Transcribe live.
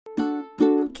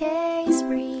case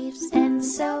briefs, and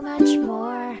so much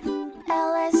more.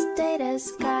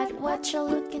 LSData's got what you're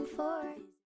looking for.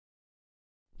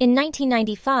 In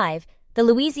 1995, the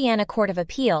Louisiana Court of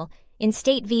Appeal, in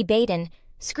State v. Badon,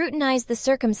 scrutinized the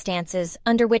circumstances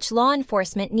under which law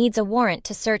enforcement needs a warrant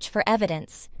to search for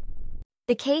evidence.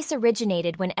 The case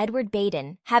originated when Edward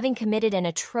Badon, having committed an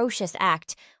atrocious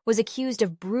act, was accused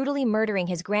of brutally murdering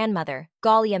his grandmother,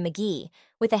 Gallia McGee,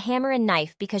 with a hammer and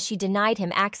knife because she denied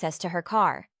him access to her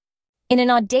car. In an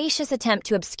audacious attempt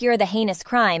to obscure the heinous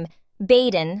crime,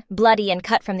 Badon, bloody and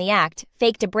cut from the act,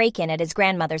 faked a break-in at his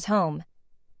grandmother's home.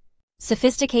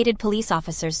 Sophisticated police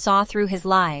officers saw through his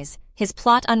lies, his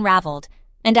plot unraveled,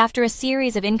 and after a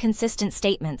series of inconsistent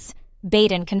statements,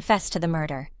 Badon confessed to the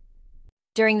murder.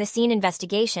 During the scene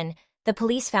investigation, the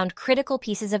police found critical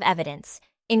pieces of evidence,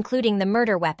 including the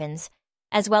murder weapons,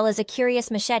 as well as a curious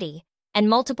machete, and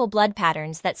multiple blood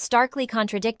patterns that starkly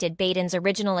contradicted Badon's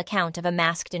original account of a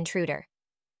masked intruder.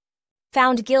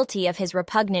 Found guilty of his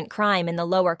repugnant crime in the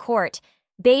lower court,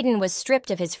 Badon was stripped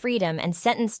of his freedom and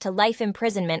sentenced to life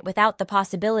imprisonment without the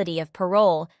possibility of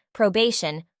parole,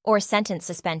 probation, or sentence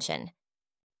suspension.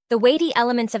 The weighty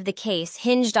elements of the case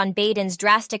hinged on Badon's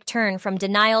drastic turn from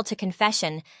denial to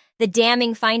confession, the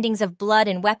damning findings of blood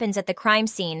and weapons at the crime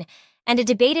scene, and a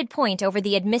debated point over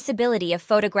the admissibility of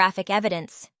photographic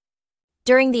evidence.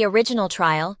 During the original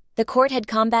trial, the court had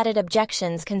combated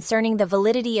objections concerning the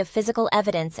validity of physical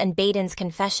evidence and Badon's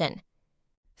confession.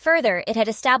 Further, it had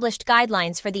established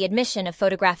guidelines for the admission of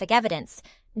photographic evidence,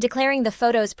 declaring the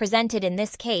photos presented in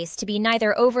this case to be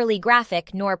neither overly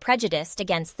graphic nor prejudiced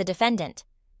against the defendant.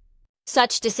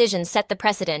 Such decisions set the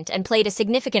precedent and played a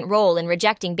significant role in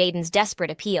rejecting Badon's desperate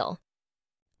appeal.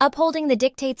 Upholding the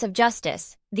dictates of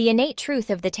justice, the innate truth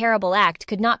of the terrible act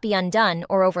could not be undone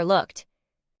or overlooked.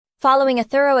 Following a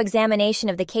thorough examination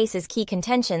of the case's key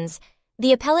contentions,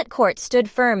 the appellate court stood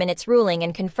firm in its ruling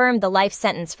and confirmed the life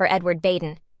sentence for Edward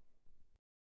Badon.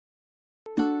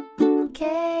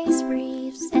 Case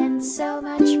briefs, and so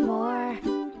much more.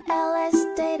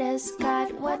 LSData's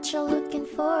got what you're looking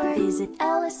for. Visit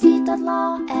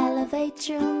lsd.law, elevate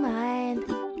your mind.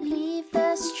 Leave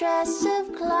the stress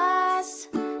of class